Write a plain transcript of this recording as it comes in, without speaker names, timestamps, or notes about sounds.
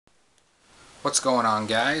What's going on,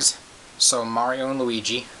 guys? So Mario and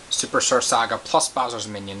Luigi Superstar Saga plus Bowser's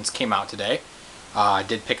Minions came out today. I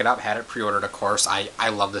did pick it up, had it pre-ordered, of course. I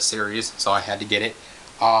love the series, so I had to get it.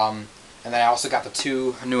 And then I also got the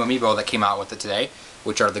two new amiibo that came out with it today,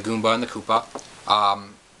 which are the Goomba and the Koopa.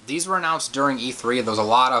 These were announced during E3. There was a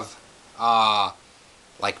lot of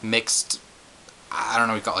like mixed, I don't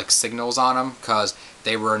know, we got like signals on them, because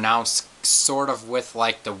they were announced sort of with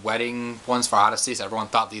like the wedding ones for Odyssey, so everyone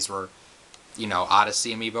thought these were, you know,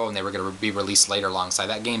 Odyssey amiibo and they were going to be released later alongside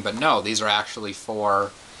that game. But no, these are actually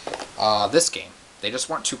for this game. They just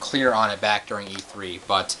weren't too clear on it back during E3.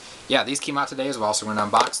 But yeah, these came out today as well, so we're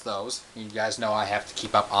going to unbox those. You guys know I have to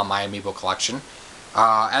keep up on my amiibo collection.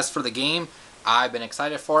 As for the game, I've been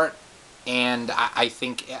excited for it. And I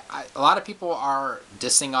think a lot of people are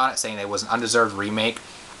dissing on it, saying it was an undeserved remake.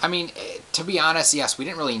 I mean, to be honest, yes, we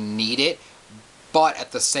didn't really need it. But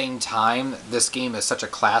at the same time, this game is such a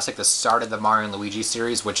classic. This started the Mario and Luigi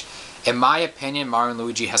series, which, in my opinion, Mario and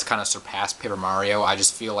Luigi has kind of surpassed Paper Mario. I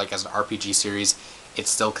just feel like as an RPG series, it's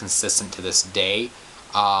still consistent to this day.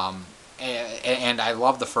 And I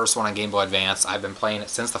love the first one on Game Boy Advance. I've been playing it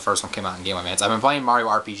since the first one came out on Game Boy Advance. I've been playing Mario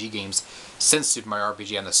RPG games since Super Mario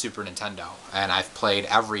RPG on the Super Nintendo. And I've played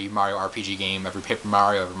every Mario RPG game, every Paper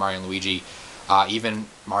Mario, every Mario and Luigi, even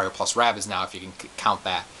Mario plus Rabbids now, if you can count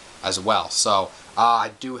that as well. So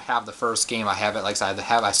I do have the first game. I have it, like I said,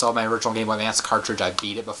 I still have my original Game Boy Advance cartridge. I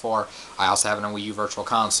beat it before. I also have it on Wii U Virtual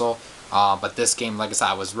Console. But this game, like I said,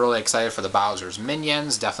 I was really excited for the Bowser's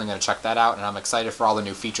Minions. Definitely going to check that out. And I'm excited for all the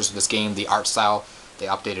new features of this game. The art style, they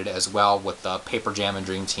updated it as well with the Paper Jam and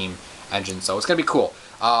Dream Team engine. So it's going to be cool.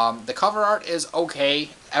 The cover art is okay.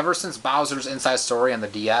 Ever since Bowser's Inside Story on the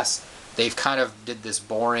DS, they've kind of did this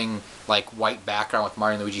boring, like, white background with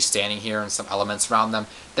Mario and Luigi standing here and some elements around them.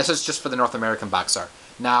 This is just for the North American box art.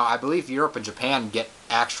 Now, I believe Europe and Japan get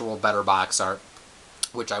actual better box art,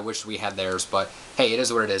 which I wish we had theirs, but hey, it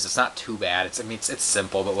is what it is. It's not too bad. I mean, it's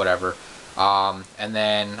simple, but whatever. And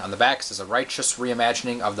then on the back, it says a righteous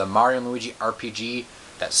reimagining of the Mario and Luigi RPG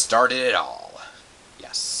that started it all.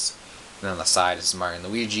 Yes. And then on the side is Mario and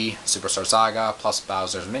Luigi Superstar Saga plus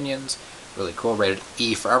Bowser's Minions. Really cool. Rated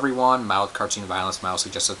E for everyone. Mild cartoon violence, mild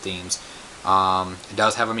suggestive themes. It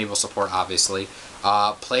does have amiibo support, obviously.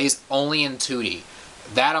 Plays only in 2D.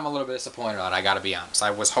 That I'm a little bit disappointed on, I gotta be honest.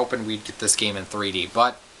 I was hoping we'd get this game in 3D,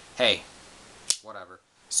 but hey, whatever.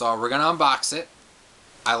 So we're gonna unbox it.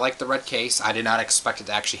 I like the red case. I did not expect it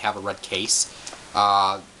to actually have a red case.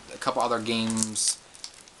 A couple other games,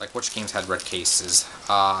 like which games had red cases?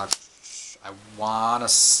 I wanna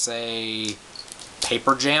say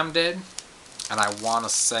Paper Jam did. And I want to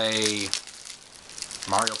say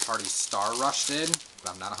Mario Party Star Rush did,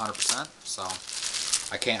 but I'm not 100%, so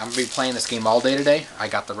I can't. I'm going to be playing this game all day today. I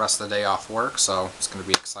got the rest of the day off work, so it's going to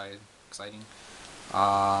be exciting.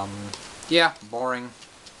 Yeah, boring,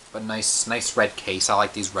 but nice red case. I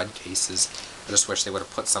like these red cases. I just wish they would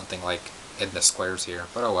have put something like in the squares here,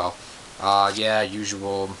 but oh well. Yeah,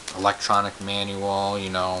 usual electronic manual,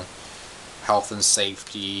 you know, health and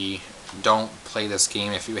safety. Don't play this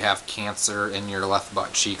game if you have cancer in your left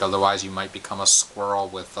butt cheek, otherwise you might become a squirrel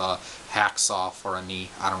with a hacksaw for a knee.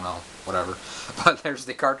 I don't know, whatever. But there's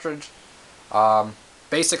the cartridge.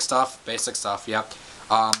 Basic stuff, yep.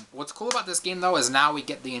 What's cool about this game, though, is now we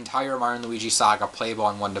get the entire Mario and Luigi Saga playable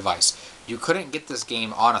on one device. You couldn't get this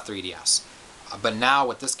game on a 3DS. But now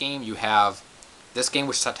with this game, you have this game,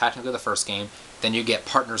 which is technically the first game. Then you get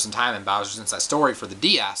Partners in Time and Bowser's Inside Story for the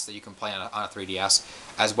DS that you can play on a 3DS,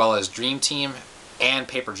 as well as Dream Team and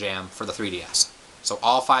Paper Jam for the 3DS. So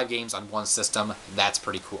all 5 games on one system. That's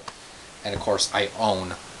pretty cool. And of course, I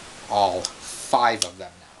own all 5 of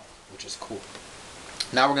them now, which is cool.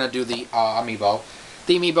 Now we're going to do the amiibo.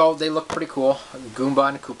 The amiibo, they look pretty cool. Goomba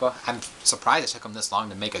and Koopa. I'm surprised it took them this long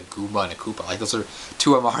to make a Goomba and a Koopa. Like, those are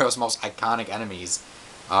 2 of Mario's most iconic enemies.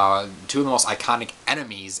 2 of the most iconic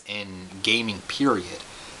enemies in gaming, period.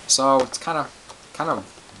 So it's kind of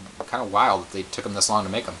wild that they took them this long to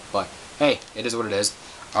make them. But hey, it is what it is.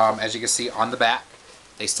 As you can see on the back,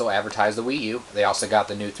 they still advertise the Wii U. They also got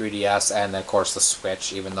the new 3DS and of course the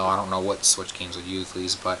Switch. Even though I don't know what Switch games would use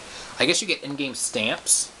these, but I guess you get in-game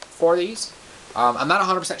stamps for these. I'm not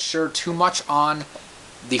 100% sure too much on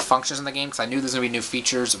the functions in the game, because I knew there's going to be new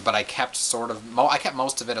features, but I kept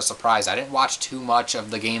most of it a surprise. I didn't watch too much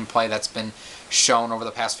of the gameplay that's been shown over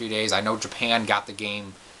the past few days. I know Japan got the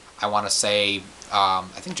game, I want to say, I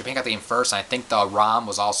think Japan got the game first, and I think the ROM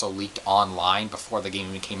was also leaked online before the game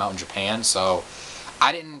even came out in Japan, so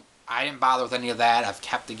I didn't bother with any of that. I've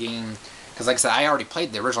kept the game, because like I said, I already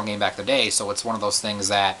played the original game back in the day, so it's one of those things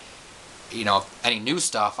that, you know, any new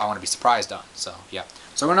stuff I want to be surprised on, so yeah.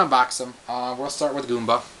 So we're going to unbox them. We'll start with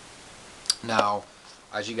Goomba. Now,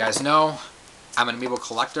 as you guys know, I'm an amiibo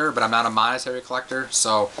collector, but I'm not a monetary collector,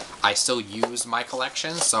 so I still use my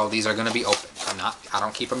collection, so these are going to be open. I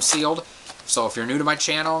don't keep them sealed. So if you're new to my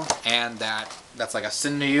channel and that's like a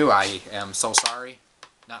sin to you, I am so sorry.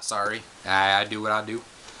 Not sorry. I do what I do.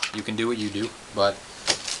 You can do what you do, but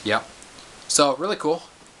yep. So really cool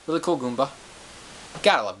Goomba.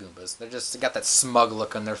 Gotta love Goombas. They got that smug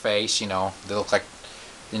look on their face, you know. They look like,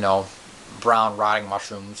 you know, brown rotting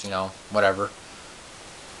mushrooms, you know, whatever.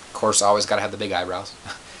 Of course, always gotta have the big eyebrows.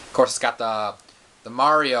 Of course, it's got the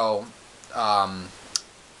Mario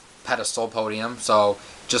pedestal podium, so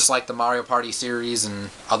just like the Mario Party series and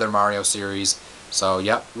other Mario series. So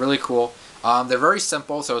yep, really cool. They're very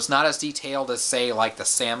simple, so it's not as detailed as, say, like the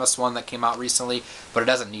Samus one that came out recently, but it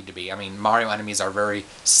doesn't need to be. I mean, Mario enemies are very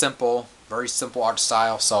simple art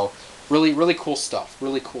style, so really cool stuff,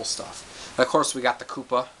 really cool stuff. And of course, we got the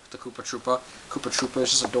Koopa Troopa. Koopa Troopa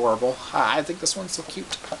is just adorable. I think this one's so cute.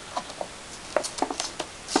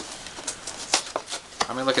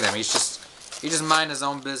 I mean, look at him. He's just minding his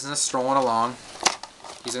own business, strolling along.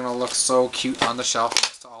 He's gonna look so cute on the shelf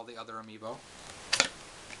next to all the other amiibo.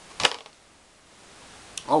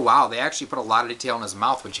 Oh wow, they actually put a lot of detail in his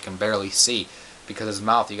mouth, which you can barely see, because his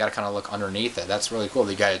mouth, you gotta kind of look underneath it. That's really cool.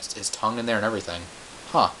 They got his tongue in there and everything.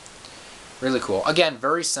 Huh. Really cool. Again,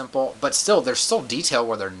 very simple, but still, there's still detail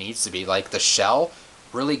where there needs to be. Like the shell,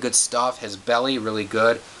 really good stuff. His belly, really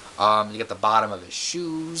good. You get the bottom of his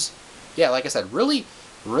shoes. Yeah, like I said, really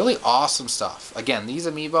awesome stuff. Again, these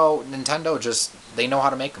amiibo, Nintendo they know how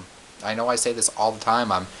to make them. I know I say this all the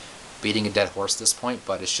time. I'm beating a dead horse at this point,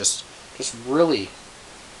 but it's just really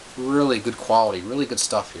good quality, really good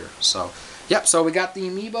stuff here. So, yep, so we got the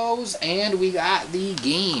amiibos and we got the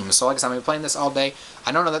game. So like I said, I'm going to be playing this all day.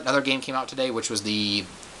 I know another game came out today, which was the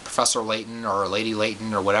Professor Layton or Lady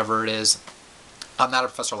Layton or whatever it is. I'm not a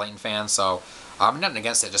Professor Layton fan, so I'm nothing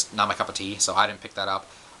against it, just not my cup of tea, so I didn't pick that up.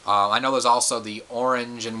 I know there's also the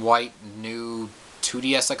orange and white new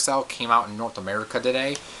 2DS XL came out in North America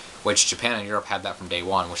today, which Japan and Europe had that from day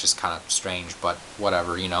one, which is kind of strange, but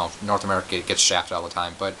whatever, you know, North America gets shafted all the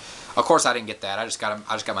time. But of course I didn't get that. I just got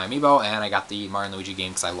my amiibo and I got the Mario and Luigi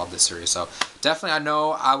game because I love this series. So definitely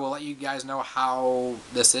I will let you guys know how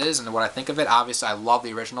this is and what I think of it. Obviously I love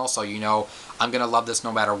the original, so you know I'm gonna love this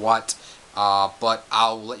no matter what. But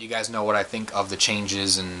I'll let you guys know what I think of the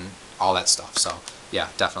changes and all that stuff. So yeah,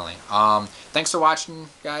 definitely. Thanks for watching,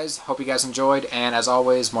 guys. Hope you guys enjoyed. And as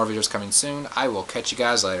always, more videos coming soon. I will catch you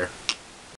guys later.